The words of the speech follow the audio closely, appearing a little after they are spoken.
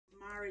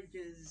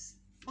marriages.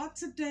 But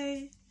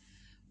today,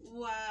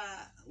 we're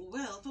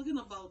talking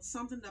about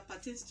something that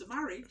pertains to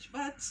marriage,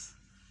 but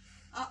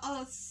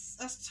a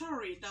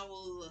story that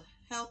will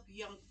help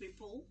young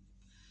people.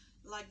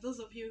 Like those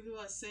of you who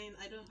are saying,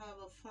 I don't have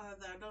a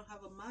father, I don't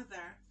have a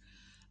mother,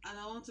 and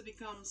I want to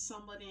become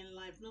somebody in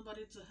life,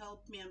 nobody to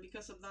help me, and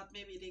because of that,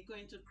 maybe they go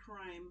into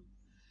crime.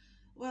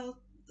 Well,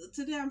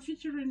 today I'm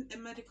featuring a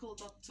medical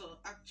doctor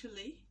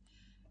actually,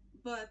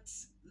 but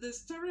the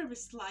story of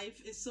his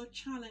life is so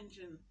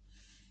challenging.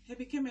 He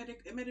became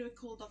a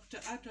medical doctor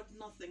out of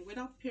nothing,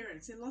 without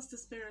parents. He lost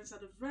his parents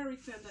at a very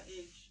tender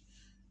age,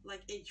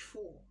 like age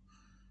 4.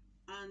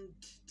 And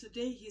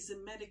today he's a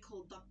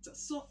medical doctor.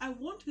 So I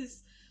want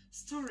his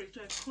story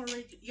to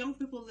encourage young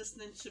people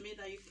listening to me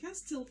that you can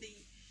still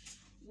be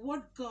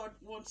what God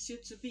wants you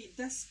to be,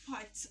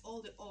 despite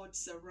all the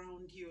odds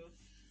around you.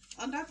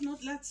 On that note,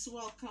 let's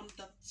welcome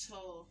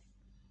Dr.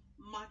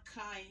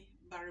 Makai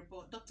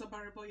Baribo. Dr.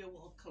 Baribo, you're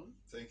welcome.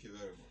 Thank you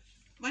very much.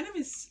 My name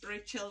is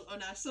Rachel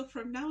Ona. So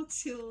from now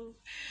till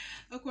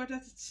a quarter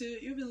to 2,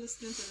 you'll be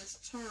listening to the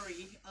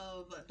story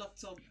of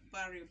Dr.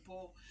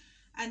 Baribo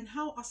and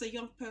how, as a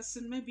young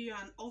person, maybe you're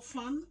an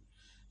orphan,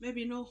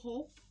 maybe no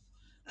hope,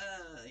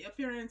 your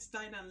parents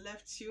died and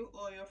left you,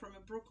 or you're from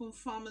a broken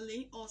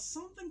family, or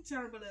something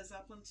terrible has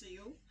happened to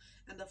you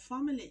and the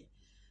family,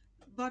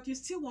 but you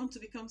still want to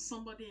become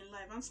somebody in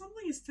life, and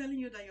something is telling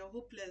you that you're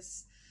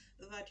hopeless,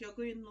 that you're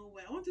going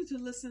nowhere. I want you to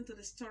listen to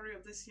the story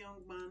of this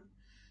young man,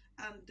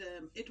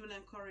 and it will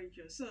encourage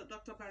you. So,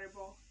 Dr.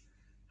 Baribo,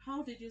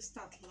 how did you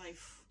start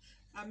life?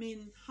 I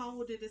mean,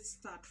 how did it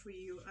start for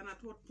you, and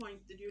at what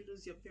point did you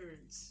lose your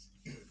parents?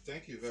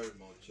 Thank you very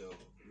much,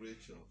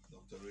 Rachel,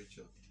 Dr.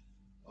 Rachel.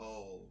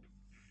 Oh,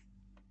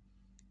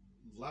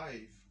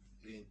 life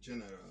in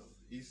general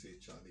is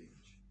a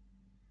challenge,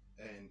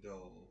 and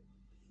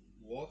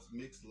what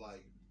makes life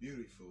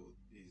beautiful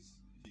is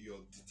your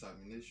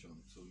determination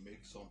to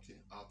make something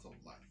out of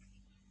life.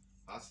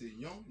 As a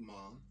young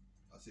man,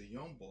 as a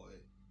young boy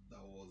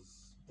that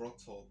was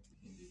brought up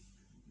in the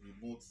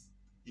remote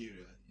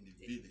area, in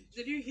the village.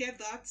 Did you hear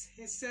that?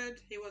 He said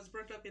he was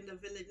brought up in the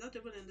village, not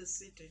even in the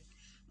city.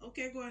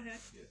 Okay, go ahead.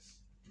 Yes,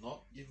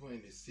 not even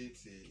in the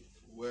city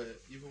where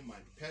even my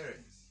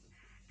parents,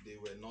 they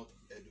were not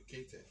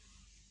educated.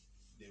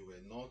 They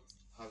were not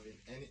having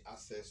any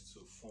access to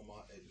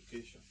formal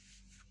education.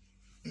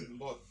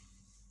 But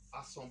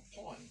at some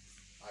point,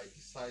 I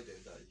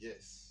decided that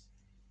yes,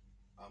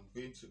 I'm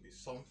going to be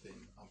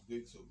something. I'm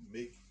going to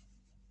make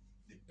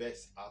the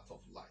best out of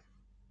life.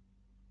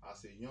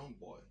 As a young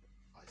boy,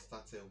 I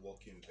started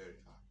working very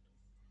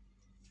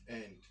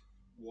hard. And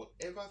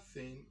whatever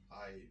thing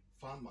I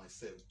found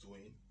myself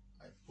doing,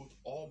 I put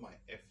all my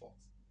effort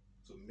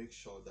to make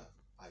sure that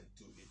I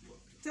do it well.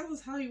 Tell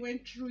us how you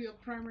went through your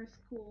primary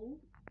school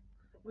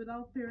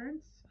without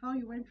parents, how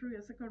you went through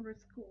your secondary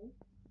school.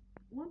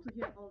 I want to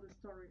hear all the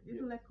story. It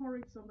Yes. will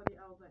encourage somebody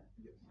out there.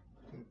 Yes.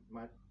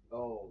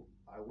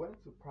 I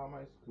went to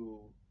primary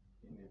school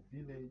in a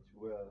village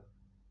where,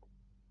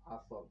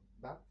 as of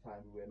that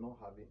time, we were not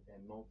having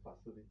enough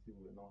facility,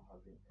 we were not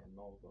having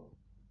enough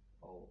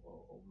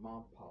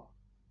manpower.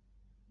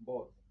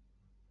 But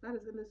That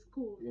is in the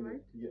schools,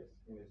 right? yes,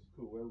 in a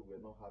school where we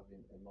were not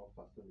having enough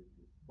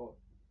facilities. But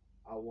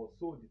I was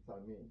so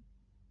determined,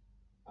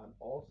 and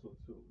also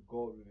too,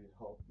 God really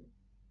helped me.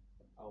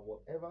 And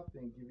whatever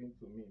thing given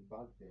to me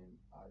back then,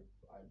 I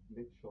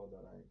make sure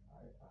that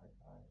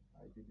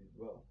I did it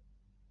well.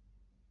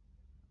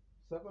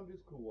 Secondary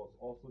school was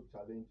also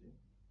challenging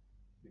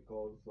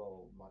because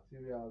of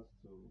materials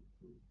to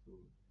to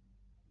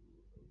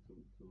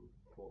to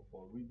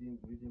for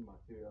reading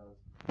materials.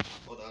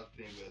 Other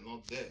things were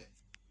not there,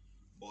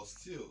 but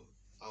still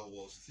I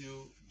was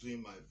still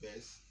doing my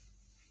best,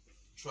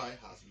 try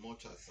as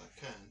much as I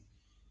can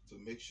to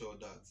make sure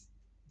that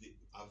the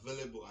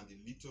available and the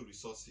little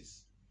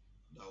resources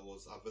that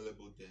was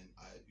available then,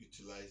 I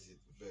utilized it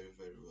very,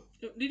 very well.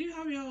 Did you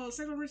have your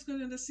secondary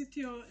school in the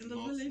city or in the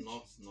village?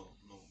 No.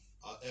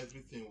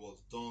 Everything was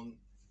done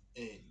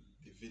in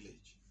the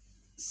village.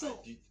 So,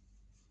 I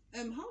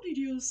did. how did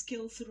you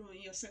scale through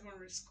in your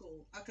secondary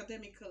school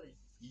academically?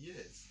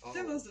 Yes.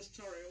 Tell us the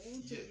story. I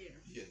want to hear.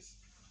 Yes.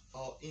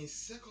 In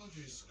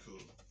secondary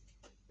school,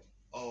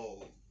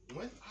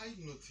 when I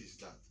noticed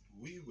that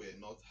we were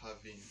not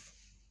having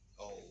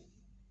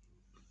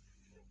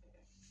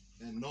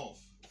enough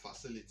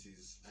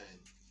facilities and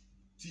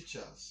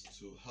teachers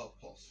to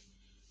help us,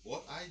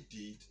 what I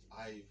did,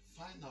 I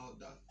find out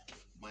that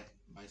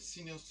my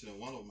senior student,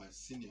 one of my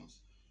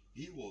seniors,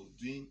 he was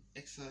doing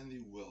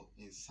excellently well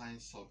in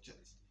science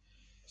subjects.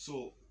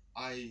 So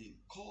I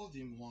called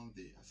him one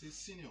day. I said,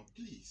 "Senior,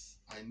 please,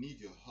 I need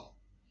your help.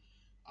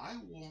 I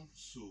want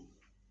to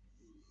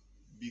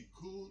be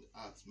good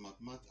at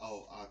mathematics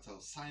or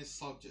at science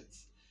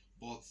subjects,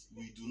 but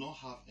we do not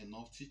have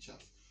enough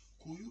teachers.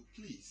 Could you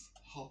please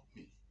help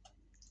me?"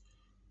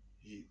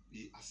 He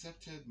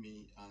accepted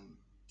me, and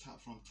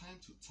from time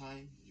to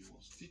time he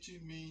was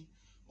teaching me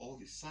all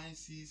the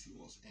sciences. He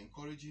was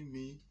encouraging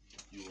me.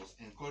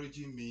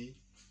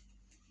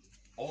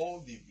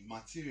 All the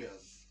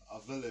materials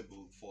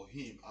available for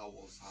him, I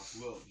was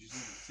as well using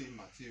the same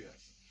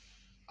materials.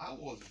 I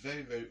was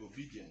very, very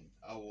obedient.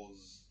 I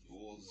was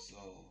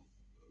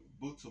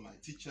both to my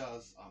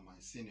teachers and my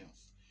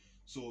seniors.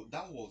 So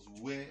that was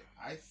where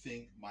I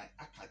think my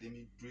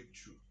academic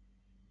breakthrough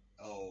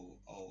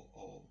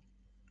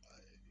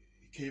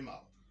came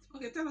out.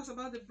 Okay, tell us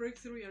about the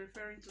breakthrough you're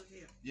referring to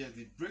here. Yeah,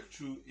 the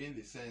breakthrough in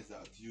the sense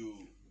that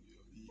you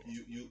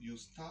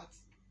start.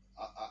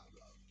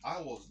 I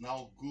was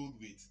now good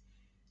with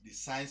the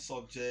science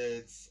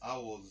subjects. I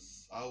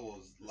was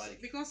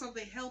like, Because of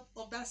the help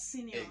of that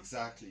senior,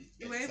 exactly,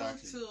 you were able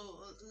to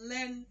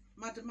learn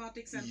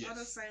mathematics and Yes.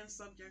 other science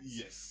subjects.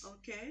 Yes,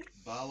 Okay.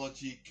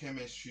 biology,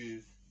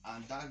 chemistry,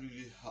 and that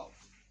really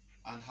helped.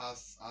 And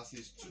as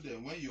a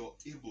student, when you're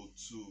able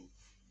to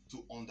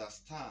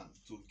understand,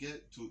 to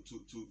get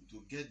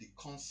the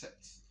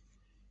concepts,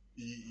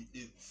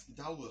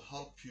 that will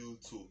help you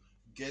to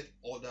get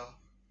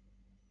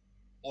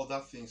other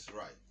things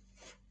right.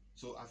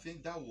 So I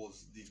think that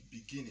was the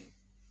beginning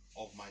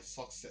of my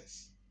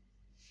success.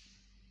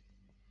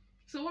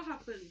 So what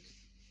happened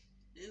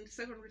in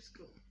secondary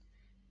school?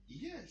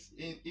 Yes,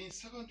 in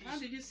secondary How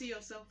did you see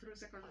yourself through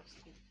secondary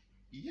school?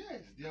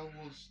 yes, there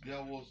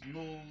was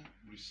no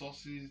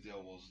resources, there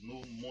was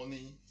no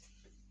money.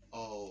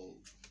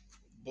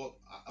 But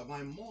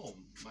my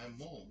mom,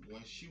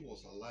 when she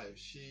was alive,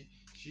 she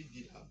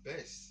did her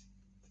best.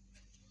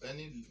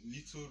 Any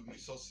little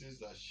resources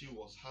that she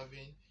was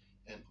having,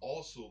 and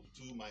also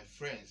to my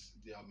friends,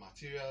 their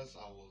materials,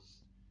 I was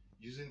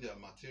using their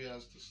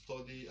materials to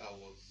study. Uh,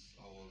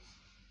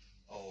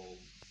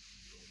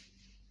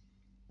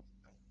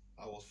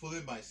 I was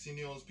following my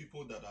seniors,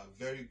 people that are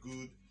very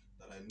good,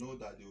 that I know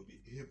that they will be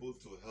able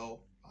to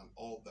help and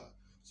all that.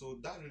 So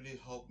that really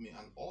helped me,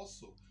 and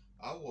also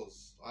I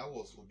was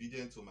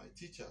obedient to my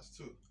teachers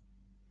too.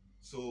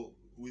 So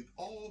with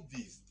all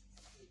these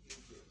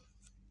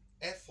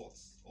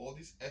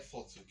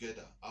efforts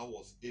together, I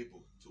was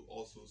able to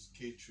also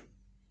skate through.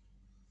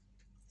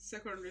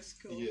 Secondary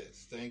school.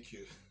 Yes, thank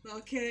you.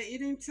 Okay, you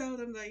didn't tell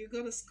them that you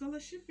got a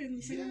scholarship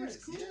in secondary Yes,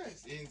 school?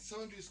 yes. In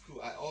secondary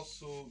school, I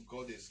also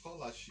got a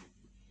scholarship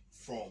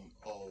from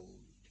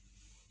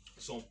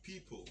some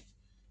people.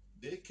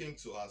 They came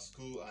to our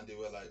school and they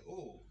were like,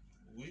 "Oh,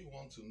 we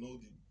want to know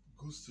the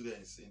good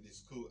students in the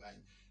school," and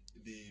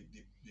the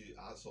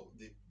as of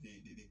the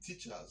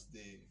teachers,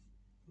 they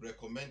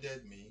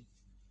recommended me,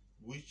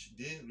 which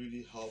they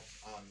really helped,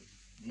 and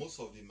most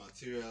of the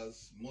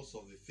materials, most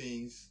of the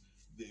things,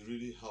 they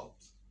really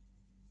helped.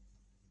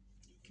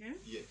 Okay.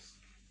 Yes.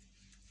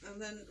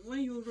 And then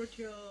when you wrote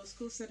your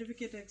school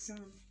certificate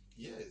exam,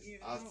 Yes, you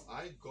as know.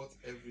 I got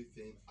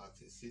everything at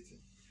a sitting.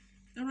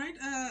 All right.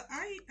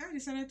 I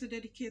decided to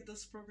dedicate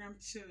this program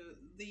to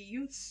the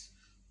youths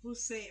who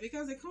say,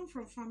 because they come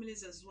from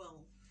families as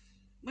well.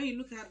 When you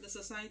look at the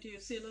society, you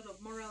see a lot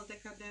of moral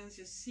decadence.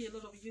 You see a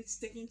lot of youths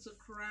taking to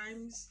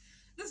crimes.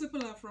 These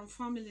people are from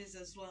families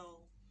as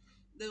well.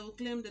 They will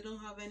claim they don't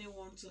have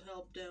anyone to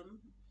help them.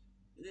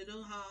 They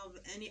don't have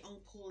any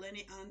uncle,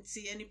 any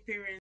auntie, any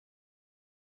parent